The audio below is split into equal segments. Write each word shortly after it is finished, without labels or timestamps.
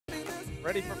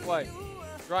ready for flight.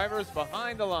 Drivers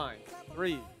behind the line.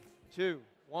 3, 2,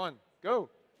 1, go.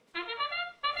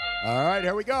 All right,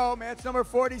 here we go. Match number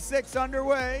 46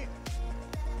 underway.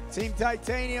 Team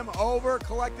Titanium over,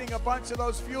 collecting a bunch of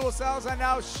those fuel cells and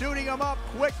now shooting them up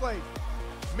quickly.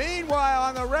 Meanwhile,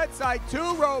 on the red side,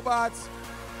 2 robots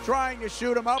trying to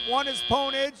shoot them up. One is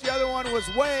Ponage, the other one was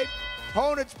Wade.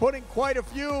 Ponage putting quite a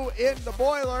few in the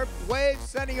boiler. Wade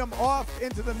sending them off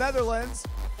into the Netherlands.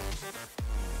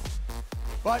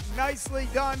 But nicely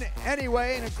done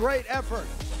anyway, and a great effort.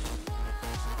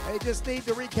 They just need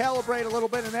to recalibrate a little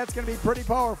bit, and that's going to be pretty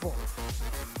powerful.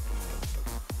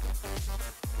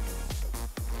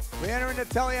 We enter into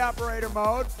teleoperator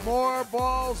mode. More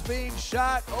balls being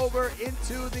shot over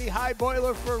into the high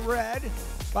boiler for red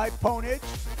by Ponage.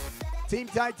 Team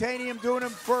Titanium doing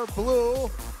them for blue.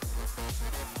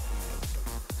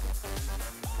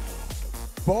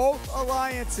 Both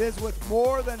alliances with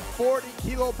more than 40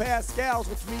 kilopascals,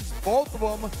 which means both of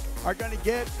them are going to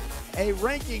get a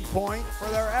ranking point for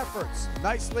their efforts.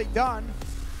 Nicely done.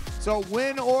 So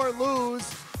win or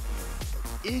lose,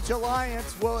 each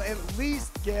alliance will at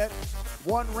least get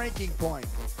 1 ranking point.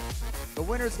 The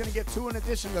winner is going to get 2 in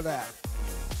addition to that.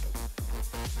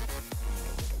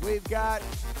 We've got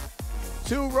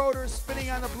 2 rotors spinning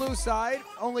on the blue side,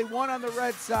 only 1 on the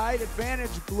red side. Advantage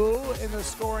blue in the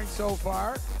scoring so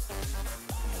far.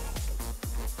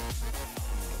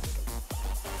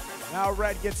 Now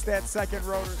red gets that second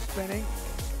rotor spinning.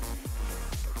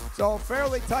 So a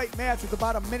fairly tight match with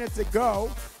about a minute to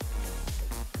go.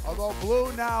 Although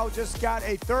blue now just got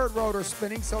a 3rd rotor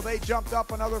spinning, so they jumped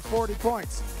up another 40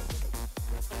 points.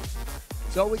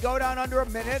 So we go down under a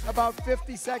minute, about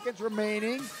 50 seconds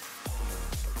remaining.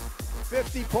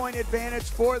 50-point advantage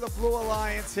for the Blue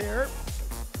Alliance here.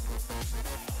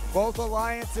 Both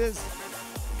alliances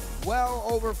well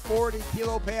over 40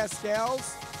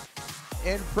 kilopascals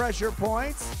in pressure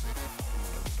points.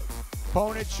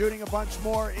 Opponent shooting a bunch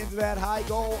more into that high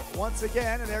goal once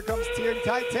again, and there comes Team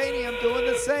Titanium doing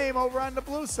the same over on the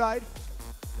blue side.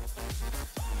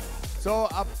 So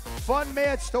a fun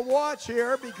match to watch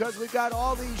here because we've got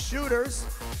all these shooters.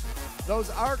 Those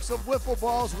arcs of wiffle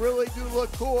balls really do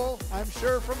look cool. I'm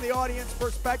sure from the audience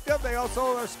perspective, they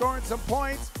also are scoring some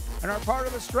points and are part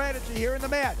of the strategy here in the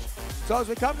match. So as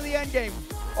we come to the end game,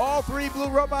 all 3 blue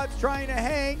robots trying to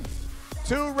hang,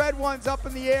 2 red ones up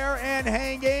in the air and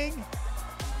hanging.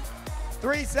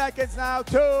 3 seconds now,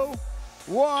 2,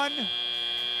 1.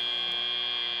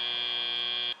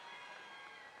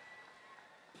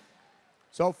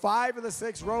 So 5 of the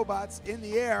 6 robots in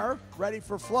the air, ready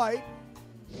for flight.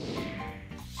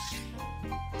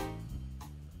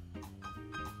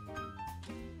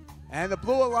 And the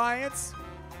Blue Alliance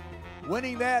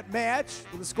winning that match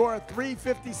with a score of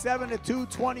 357 to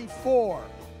 224.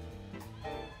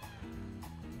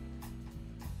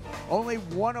 Only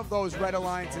one of those red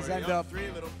alliances end up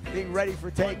being ready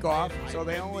for takeoff, so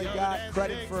they only got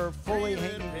credit for fully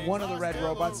hanging one of the red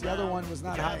robots. The other one was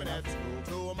not high enough.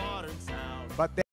 But they